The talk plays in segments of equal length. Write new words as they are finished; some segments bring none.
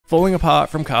Falling Apart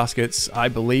from Caskets. I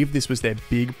believe this was their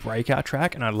big breakout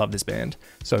track, and I love this band.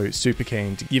 So super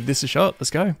keen to give this a shot. Let's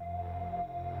go.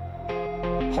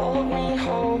 Hold me,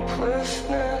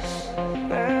 hopelessness,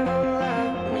 never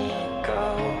let me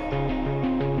go.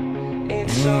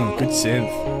 It's Good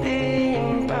synth. the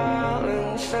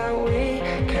imbalance that we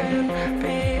can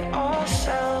be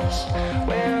ourselves.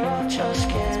 We're all just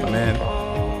getting My man.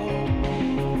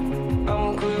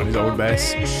 On his old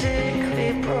bass.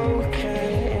 basically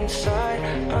broken inside.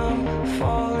 I'm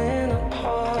falling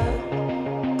apart.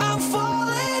 I'm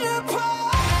falling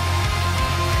apart.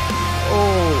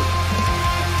 Oh.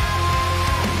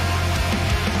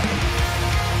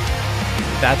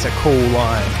 That's a cool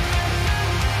line.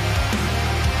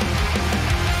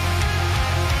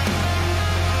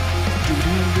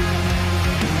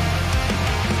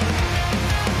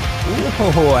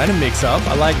 Oh, and a mix up.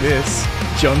 I like this.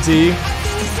 Jaunty.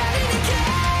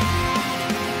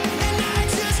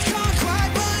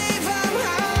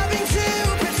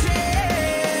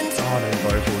 Oh, no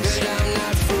vocals.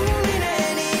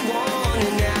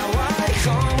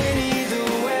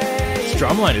 This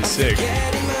drumline is sick.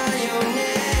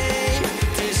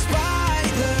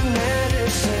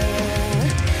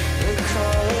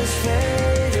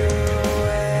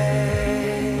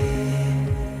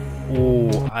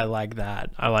 Oh, I like that.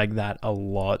 I like that a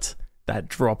lot. That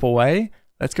drop away.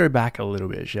 Let's go back a little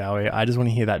bit, shall we? I just want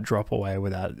to hear that drop away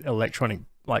where that electronic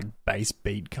like bass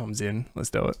beat comes in. Let's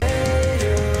do it.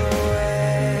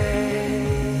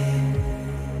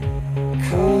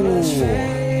 Ooh.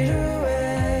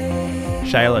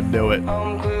 Shayla, do it.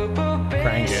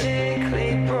 Crank it.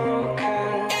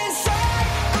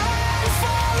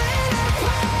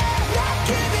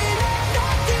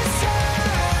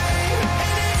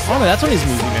 Oh, no, that's on his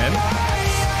music, man.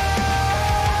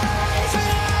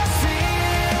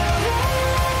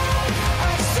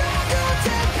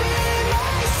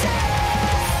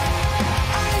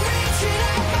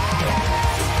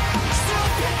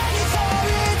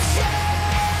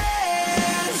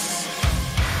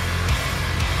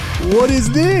 What is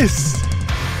this?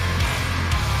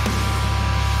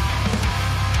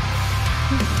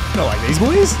 I like these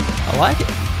boys. I like it.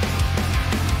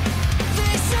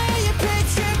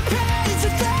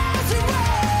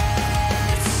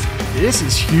 This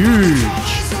is huge.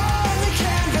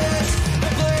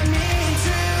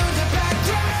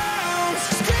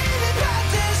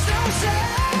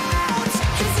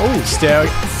 Oh,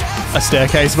 a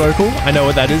staircase vocal. I know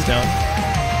what that is now.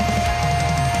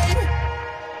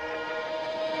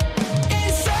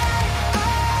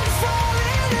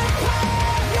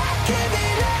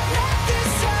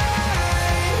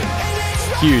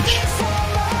 Huge.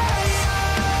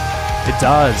 It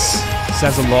does.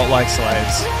 Sounds a lot like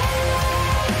Slaves.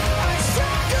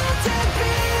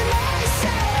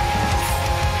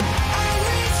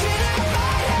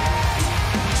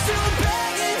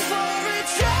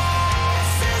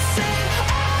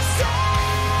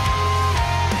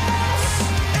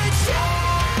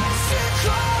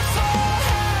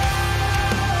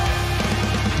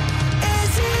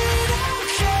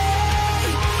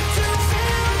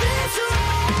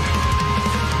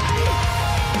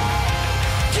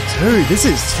 Dude, this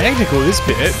is technical, this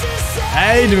bit.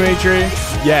 Hey, Dimitri.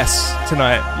 Yes,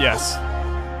 tonight, yes.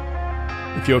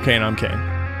 If you're keen, I'm keen.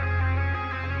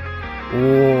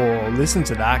 Oh, listen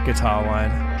to that guitar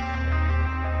line.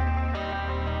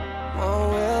 My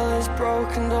will is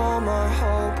broken, all my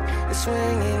hope is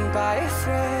swinging by a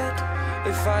thread.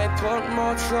 If I put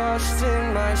more trust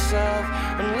in myself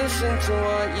and listen to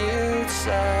what you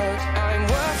said, I'm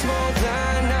worth more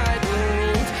than I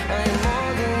believe. I'm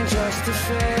more than just a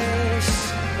face.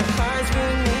 The hides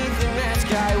beneath the mask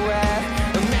I wear,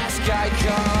 a mask I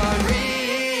can't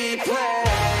replace.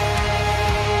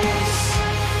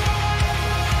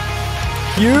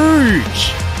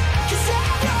 Huge.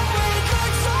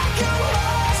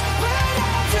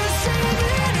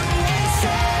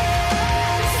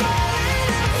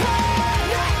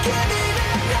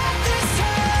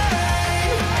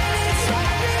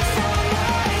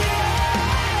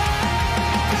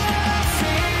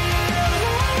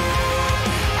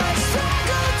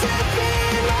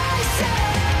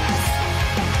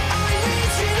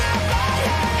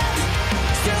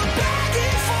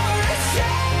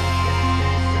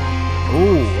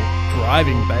 Ooh,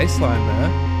 driving bass line there.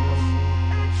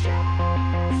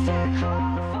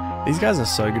 These guys are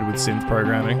so good with synth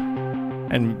programming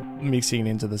and mixing it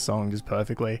into the song just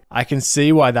perfectly. I can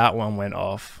see why that one went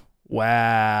off.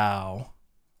 Wow.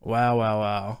 Wow, wow,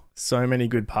 wow. So many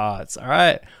good parts. All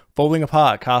right. Falling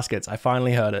Apart, Caskets. I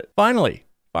finally heard it. Finally.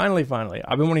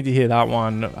 I've been wanting to hear that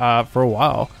one for a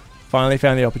while. Finally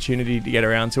found the opportunity to get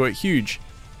around to it. Huge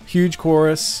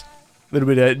chorus, a little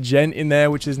bit of gent in there,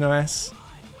 which is nice.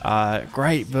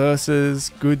 Great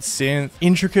verses, good synth,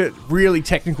 intricate, really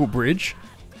technical bridge.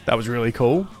 That was really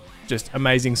cool. Just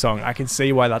amazing song. I can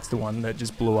see why that's the one that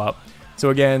just blew up. So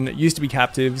again, it used to be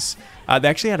Captives. They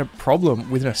actually had a problem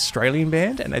with an Australian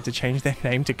band and they had to change their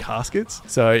name to Caskets.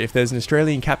 So if there's an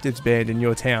Australian Captives band in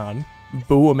your town,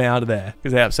 boo them out of there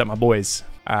because they upset my boys.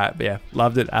 But yeah,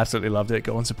 loved it. Absolutely loved it.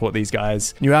 Go and support these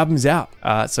guys. New album's out.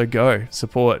 So go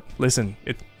support. Listen,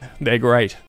 they're great.